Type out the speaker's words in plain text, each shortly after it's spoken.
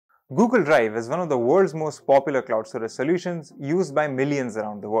Google Drive is one of the world's most popular cloud storage solutions used by millions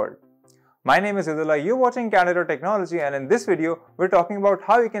around the world. My name is Idullah, you're watching Candid.Technology, and in this video, we're talking about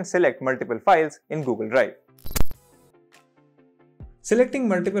how you can select multiple files in Google Drive. Selecting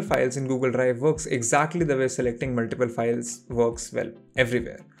multiple files in Google Drive works exactly the way selecting multiple files works well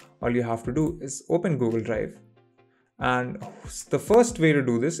everywhere. All you have to do is open Google Drive. And the first way to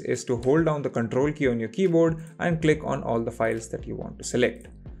do this is to hold down the Control key on your keyboard and click on all the files that you want to select.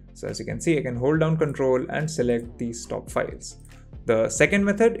 So as you can see, I can hold down Control and select these top files. The second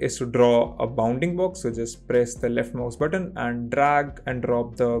method is to draw a bounding box. So just press the left mouse button and drag and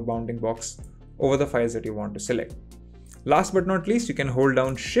drop the bounding box over the files that you want to select. Last but not least, you can hold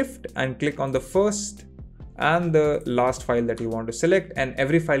down Shift and click on the first and the last file that you want to select, and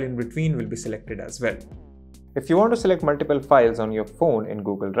every file in between will be selected as well. If you want to select multiple files on your phone in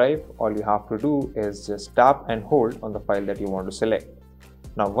Google Drive, all you have to do is just tap and hold on the file that you want to select.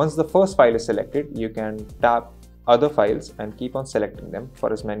 Now, once the first file is selected, you can tap other files and keep on selecting them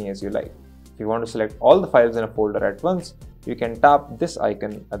for as many as you like. If you want to select all the files in a folder at once, you can tap this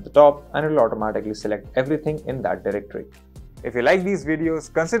icon at the top and it will automatically select everything in that directory. If you like these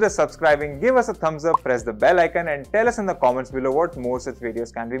videos, consider subscribing, give us a thumbs up, press the bell icon and tell us in the comments below what more such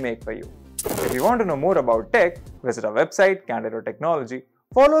videos can we make for you. If you want to know more about tech, visit our website, Candid.Technology.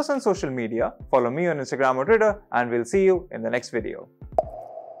 Follow us on social media, follow me on Instagram or Twitter, and we'll see you in the next video.